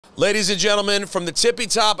Ladies and gentlemen, from the tippy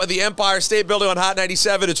top of the Empire State Building on Hot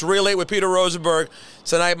 97, it's Real 8 with Peter Rosenberg.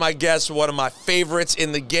 Tonight, my guest, one of my favorites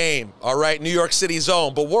in the game. All right, New York City's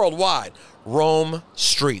own, but worldwide, Rome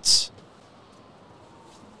Streetz.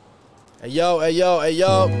 Hey, yo, hey, yo, hey,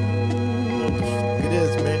 yo. You know what the fuck it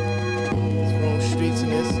is, man. It's Rome Streetz in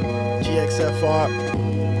this.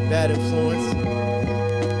 GXFR. Bad influence.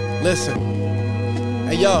 Listen.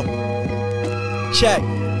 Hey, yo. Check.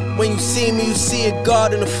 When you see me, you see a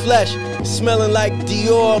God in the flesh. Smelling like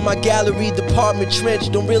Dior, my gallery department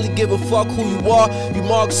trench. Don't really give a fuck who you are. You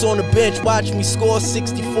marks on the bench. Watch me score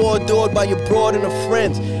 64, adored by your broad and her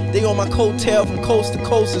friends. They on my coattail from coast to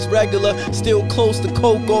coast, it's regular. Still close to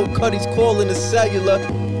coke, gold cutties calling the cellular.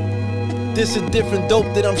 This a different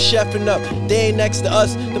dope that I'm chefing up. They ain't next to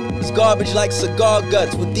us, it's garbage like cigar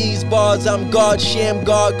guts. With these bars, I'm God, sham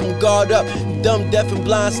God, come guard up. You dumb, deaf, and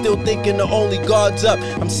blind, still thinking the only God's up.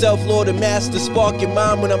 I'm self-lord and master, sparking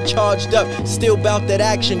mine when I'm charged up. Still bout that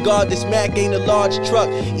action, God, this Mac ain't a large truck.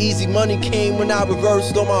 Easy money came when I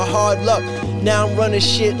reversed on my hard luck. Now I'm running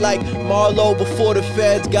shit like Marlowe before the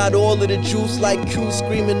feds. Got all of the juice like Q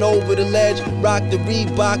screaming over the ledge. Rock the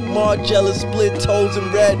Reebok, Margiela, split toes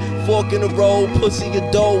in red. Fork in the road, pussy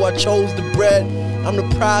a dough, I chose the bread. I'm the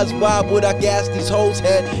prize, why would I gas these hoes'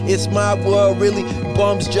 head? It's my world, really,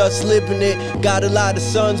 bums just living it. Got a lot of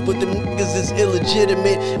sons, but them niggas is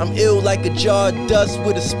illegitimate. I'm ill like a jar of dust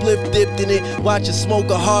with a spliff dipped in it. Watch it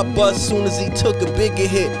smoke a heart bust soon as he took a bigger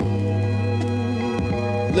hit.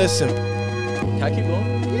 Listen. Can I keep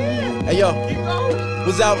going? Yeah. Hey, yo. Keep going.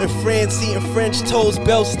 Was out in France eating French toast,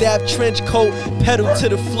 belt stab, trench coat, pedal to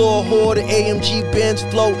the floor, whore the AMG Benz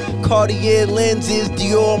float, Cartier lenses,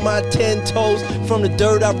 Dior on my 10 toes. From the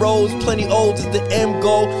dirt I rose, plenty old is the end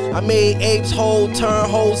goal. I made apes whole, turn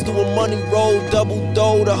hoes to a money roll, double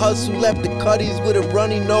dough. The hustle left the cutties with a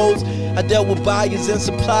runny nose. I dealt with buyers and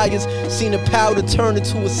suppliers, seen a powder turn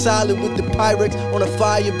into a solid with the Pyrex on a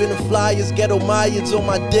fire. Been a flyers, ghetto Myers on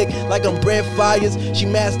my dick like I'm bread fires. She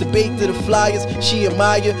masturbate to the flyers, she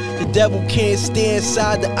admire. The devil can't stand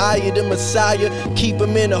inside the eye of the Messiah. Keep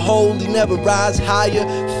him in a hole, he never rise higher.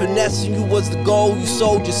 Finessing you was the goal, you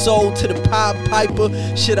sold your soul to the Pied Piper.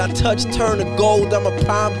 Shit I touch turn to gold, I'm a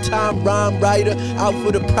prime time rhyme writer. Out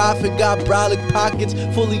for the profit, got brolic pockets,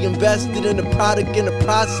 fully invested in the product in the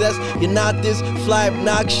process. You're not this fly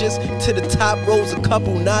obnoxious, to the top rose a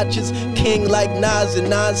couple notches. King like Nas and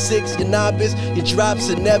 9-6, you're novice. Your drops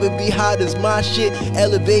will never be hot as my shit.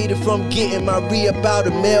 Elevated from getting my re-up out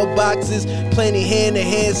of mailboxes. Plenty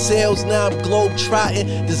hand-to-hand sales, now I'm globe-trotting.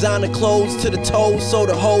 Designer clothes to the toes so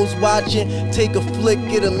the hoes watching. Take a flick,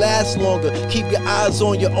 it'll last longer. Keep your eyes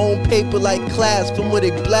on your own paper like class from where they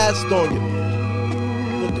blast on you.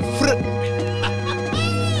 What the frick?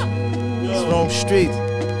 It's Rome Streetz.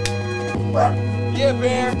 Yeah,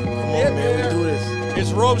 Bear. Come on, man, we do this.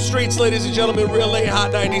 It's Rome Streetz, ladies and gentlemen. Real 8,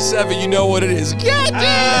 Hot 97. You know what it is. Get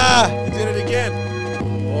it!